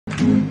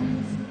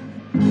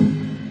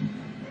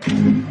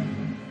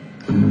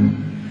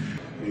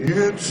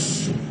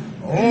It's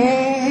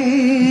almost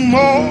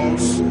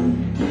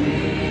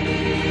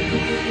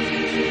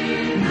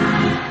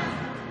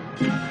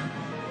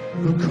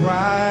the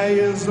cry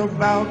is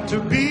about to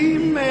be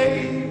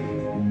made.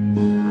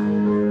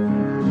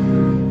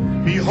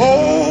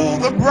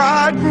 Behold, the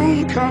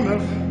bridegroom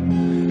cometh.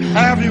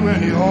 Have you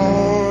any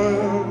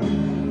oil?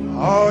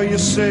 Are you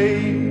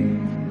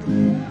saved?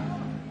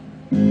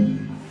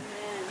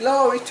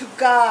 Glory to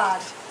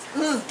God.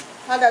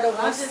 I just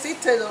want to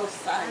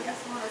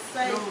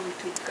say, Glory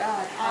to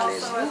God.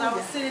 also as I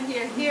was sitting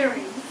here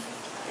hearing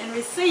and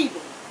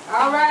receiving.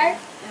 All right.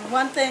 And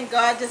one thing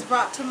God just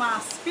brought to my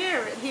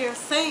spirit here,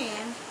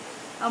 saying,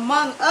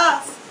 among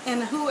us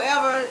and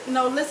whoever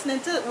listening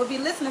to will be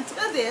listening to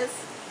this,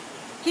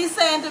 He's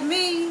saying to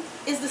me,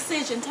 it's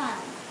decision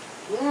time.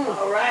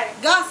 All right.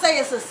 God say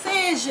it's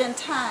decision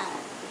time.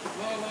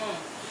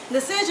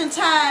 Decision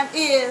time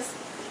is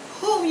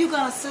who you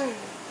gonna serve.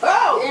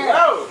 Oh,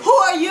 yeah. Who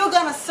are you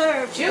gonna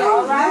serve? Choose.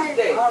 All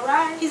right. All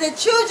right. He said,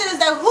 choosing is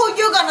that who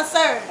you gonna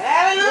serve.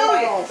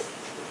 Hallelujah.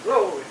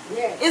 Glory.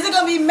 Yes. Is it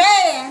gonna be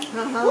man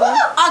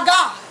or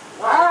God?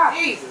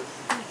 Jesus.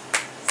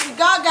 See,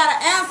 God got to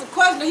answer the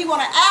question that He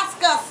want to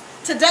ask us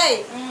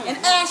today and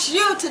ask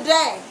you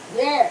today.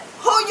 Yeah.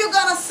 Who you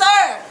gonna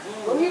serve?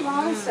 Who you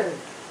gonna serve?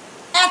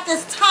 At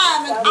this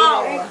time and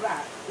hour.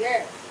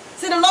 Yeah.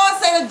 See, the Lord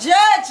say the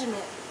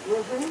judgment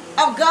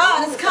of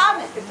God is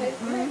coming.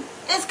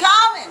 It's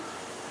coming.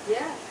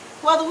 Yeah.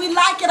 Whether we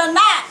like it or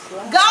not,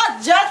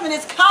 God's judgment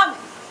is coming.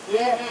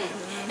 Yeah.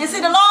 And see,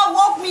 the Lord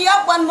woke me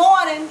up one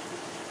morning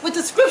with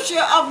the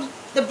scripture of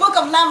the book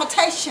of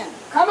Lamentation.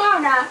 Come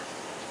on now.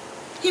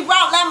 He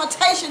brought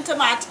Lamentation to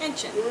my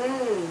attention.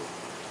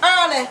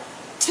 Early,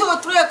 2 or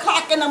 3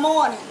 o'clock in the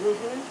morning,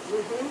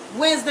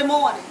 Wednesday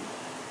morning.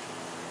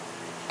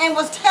 And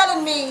was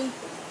telling me,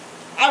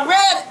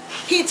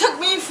 he took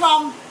me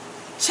from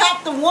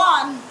chapter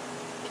 1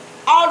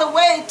 all the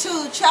way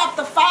to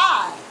chapter 5.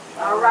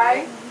 All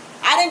right.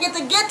 I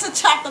didn't get to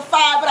chapter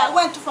 5, but I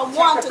went from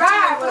 1 to 2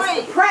 and 3.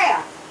 Was the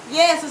prayer.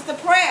 Yes, it's the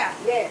prayer.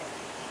 Yeah.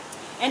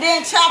 And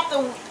then chapter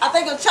 2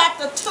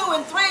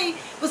 and 3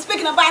 was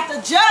speaking about the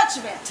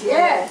judgment.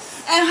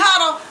 Yes. And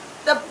how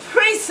the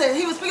priests,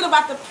 he was speaking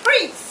about the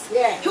priests.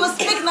 Yeah. He was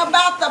speaking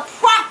about the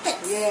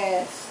prophets.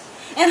 Yes.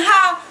 And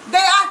how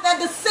they out there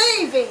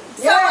deceiving.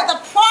 Some of the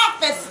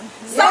prophets,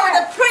 some of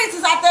the priests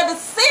is out there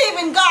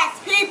deceiving God's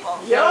people.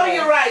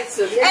 You're right,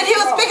 sister. And he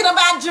was speaking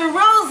about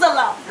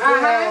Jerusalem.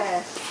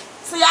 Yes.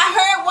 See, I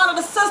heard one of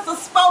the sisters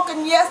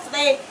spoken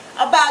yesterday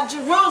about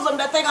Jerusalem,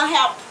 that they're going to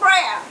have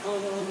prayer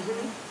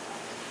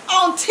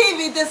on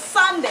TV this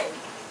Sunday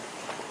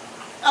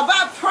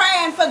about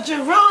praying for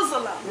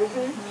Jerusalem.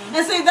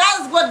 And see, that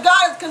is what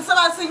God is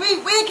concerned about. See,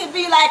 we can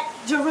be like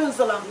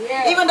Jerusalem,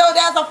 even though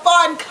there's a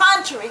foreign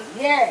country.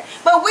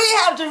 But we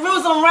have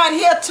Jerusalem right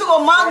here too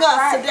among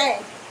us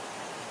today.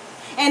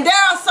 And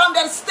there are some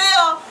that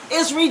still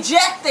is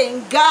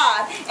rejecting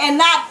God and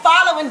not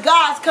following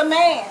God's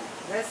command.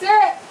 That's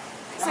it.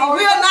 See,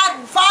 we are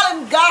not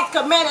following God's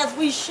command as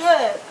we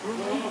should.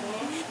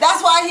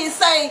 That's why He's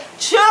saying,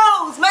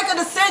 choose, make a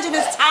decision.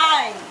 It's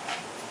time.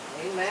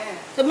 Amen.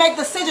 To make a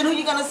decision who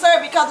you're going to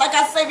serve, because like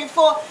I said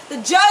before, the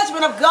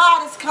judgment of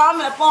God is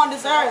coming upon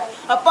this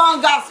earth,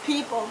 upon God's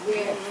people.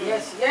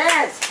 Yes.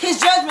 His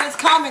judgment is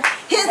coming.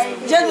 His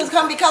judgment is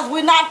coming because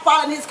we're not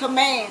following His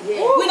command.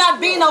 We're not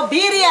being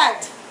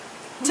obedient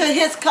to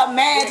His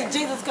command, to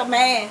Jesus'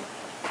 command.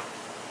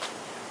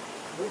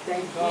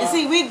 And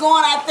see, we're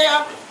going out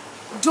there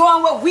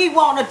doing what we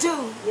want to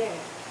do.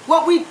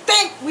 What we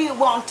think we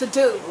want to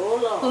do.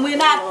 When we're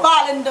not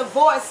following the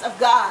voice of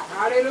God.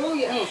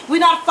 Hallelujah. We're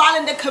not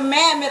following the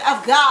commandment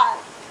of God.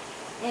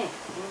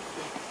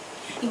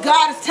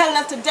 God is telling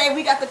us today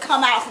we got to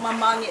come out from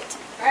among it.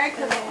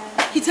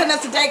 He's telling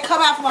us today,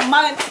 come out from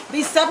among it.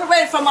 Be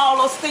separated from all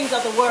those things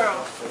of the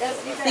world.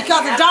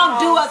 Because it don't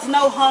do us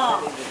no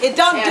harm. It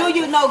don't do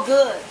you no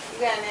good.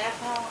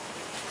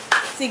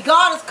 See,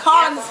 God is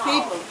calling His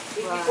people.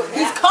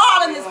 He's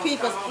calling His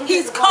people.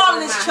 He's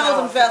calling His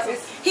chosen vessels.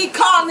 He's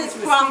calling His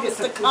prophets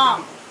to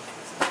come.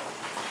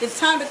 It's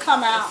time to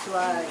come out.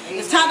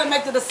 It's time to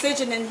make the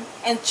decision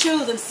and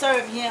choose and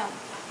serve Him.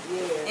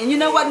 And you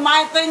know what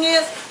my thing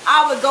is?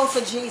 I would go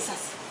for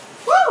Jesus.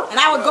 And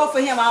I would go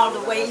for Him all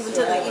the way, even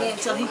to the end,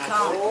 till He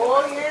comes.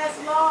 Oh, yes,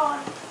 Lord.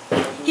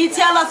 He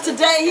tell us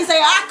today, He say,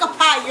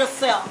 occupy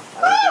yourself.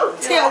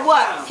 Till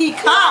what? He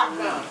come.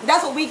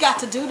 That's what we got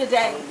to do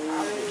today.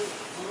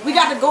 We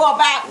got to go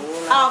about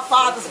our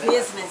Father's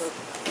business.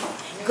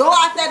 Go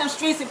out there in the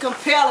streets and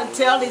compel and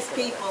tell these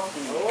people.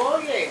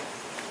 Oh, yeah.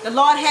 The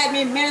Lord had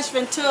me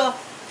ministering to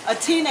a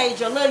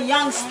teenager, a little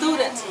young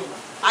student.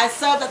 I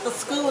served at the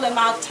school in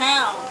my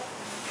town.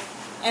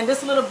 And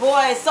this little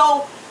boy,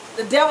 so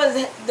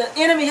the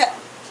enemy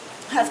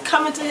has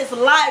come into his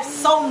life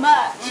so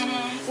much,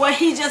 where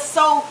he just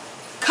so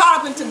caught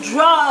up into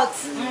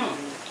drugs.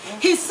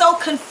 He's so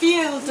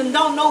confused and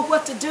don't know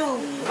what to do.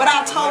 But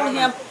I told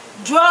him,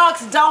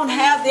 drugs don't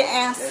have the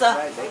answer.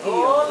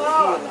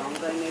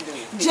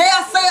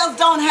 Jail cells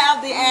don't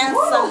have the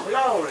answer.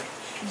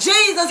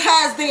 Jesus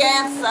has the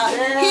answer.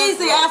 He's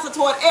the answer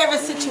toward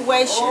every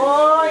situation.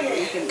 Oh,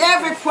 yeah.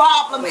 Every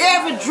problem,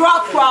 every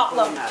drug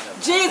problem.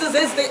 Jesus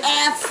is the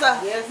answer.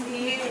 Yes,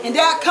 he is. And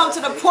there'll come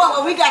to the point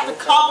where we got to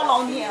call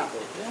on him.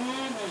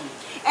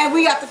 And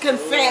we got to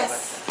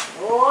confess.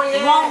 Oh,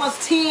 yeah. Romans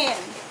 10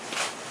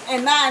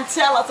 and 9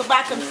 tell us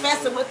about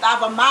confessing with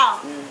our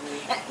mouth.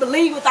 And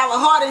believe with our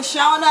heart and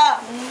showing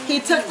up. He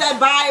took that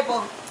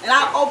Bible. And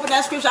I opened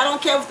that scripture. I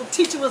don't care if the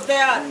teacher was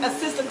there,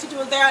 assistant teacher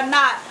was there or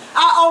not.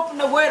 I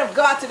opened the word of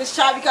God to this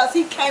child because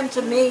he came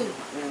to me.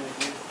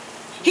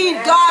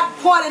 God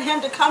pointed him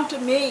to come to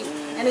me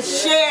and to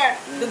share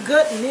the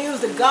good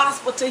news, the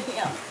gospel to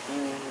him.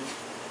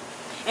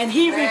 And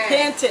he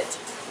repented.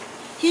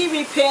 He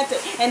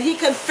repented and he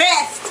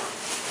confessed.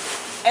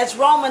 As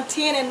Romans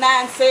 10 and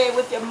 9 said,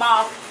 with your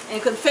mouth,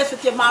 and confess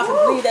with your mouth and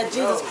believe that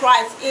Jesus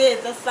Christ is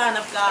the Son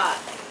of God.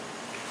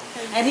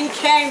 And he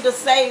came to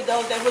save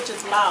those that which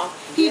is lost.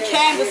 He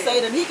came to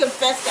save them. He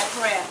confessed that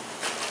prayer.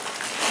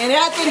 And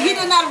after he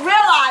did not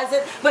realize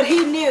it, but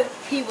he knew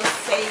he was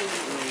saved.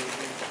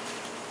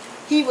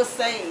 He was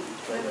saved.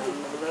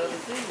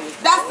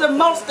 That's the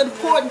most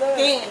important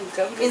thing,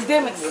 is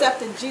them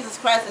accepting Jesus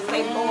Christ as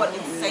their Lord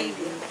and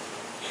Savior.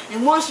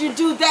 And once you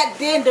do that,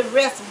 then the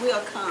rest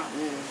will come.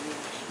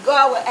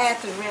 God will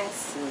add the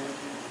rest.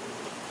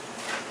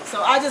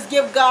 So I just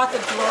give God the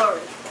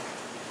glory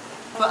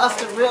for us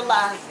to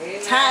realize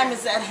time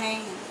is at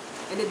hand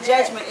and the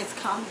judgment is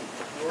coming.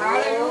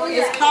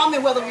 Hallelujah. It's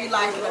coming whether we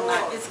like it or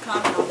not. It's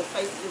coming on the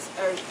face of this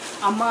earth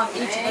among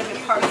each and every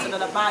person in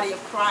the body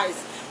of Christ.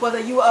 Whether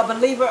you are a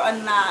believer or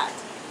not,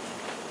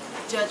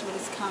 judgment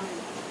is coming.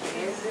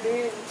 Yes, it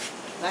is.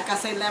 Like I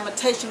say,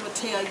 Lamentation will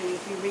tell you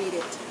if you read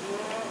it.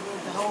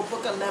 The whole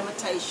book of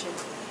Lamentation.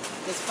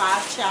 There's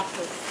 5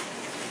 chapters.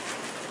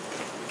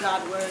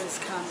 God's word is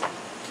coming.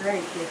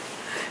 Thank you.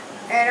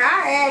 And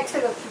I add to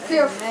the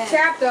 5th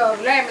chapter of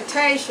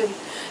Lamentation.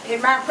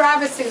 In my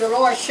prophecy, the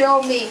Lord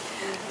showed me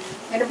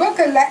in the book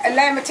of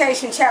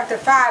Lamentation chapter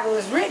 5, it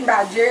was written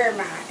by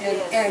Jeremiah.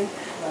 And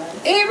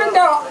even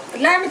though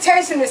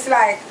Lamentation is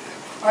like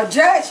a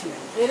judgment,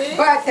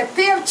 but the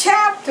 5th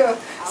chapter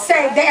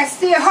say there's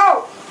still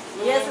hope.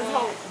 Yes, it's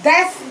hope.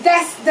 That's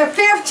the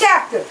 5th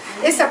chapter.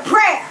 It's a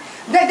prayer.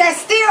 That there's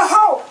still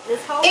hope.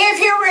 If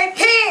you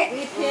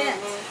repent.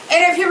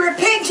 And if you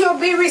repent, you'll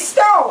be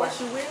restored. Yes,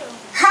 you will.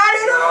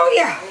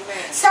 Hallelujah.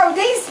 So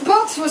these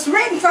books was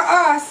written for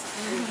us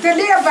to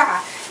live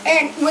by.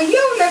 And when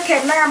you look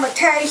at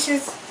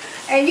Lamentations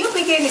and you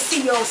begin to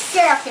see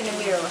yourself in the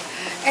mirror,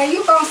 and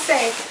you're going to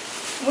say,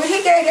 when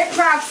he gave that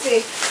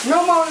prophecy,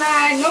 no more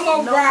lying, no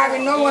more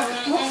bribing, no more.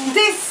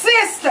 This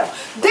system,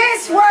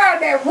 this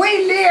world that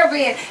we live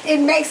in, it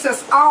makes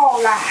us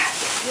all lie.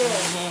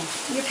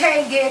 You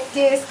can't get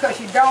this because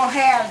you don't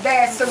have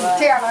that, so you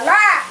tell a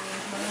lie.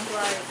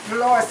 The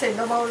Lord said,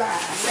 no more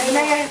lies.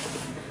 Amen.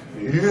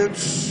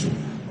 It's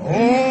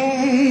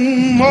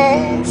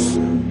almost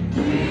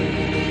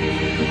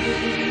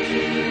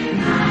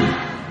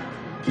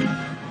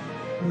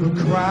the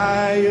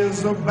cry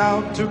is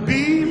about to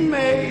be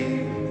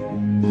made.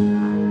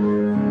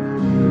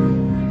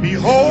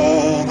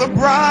 Behold, the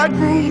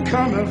bridegroom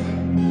cometh.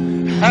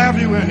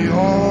 Have you any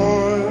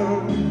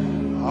oil?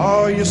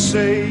 Are you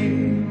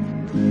saved?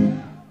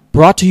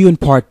 Brought to you in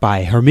part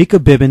by Hermika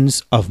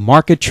Bibbins of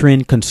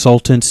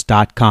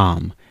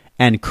MarketTrendConsultants.com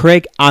and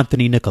Craig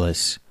Anthony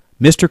Nicholas,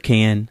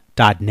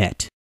 MrCan.net.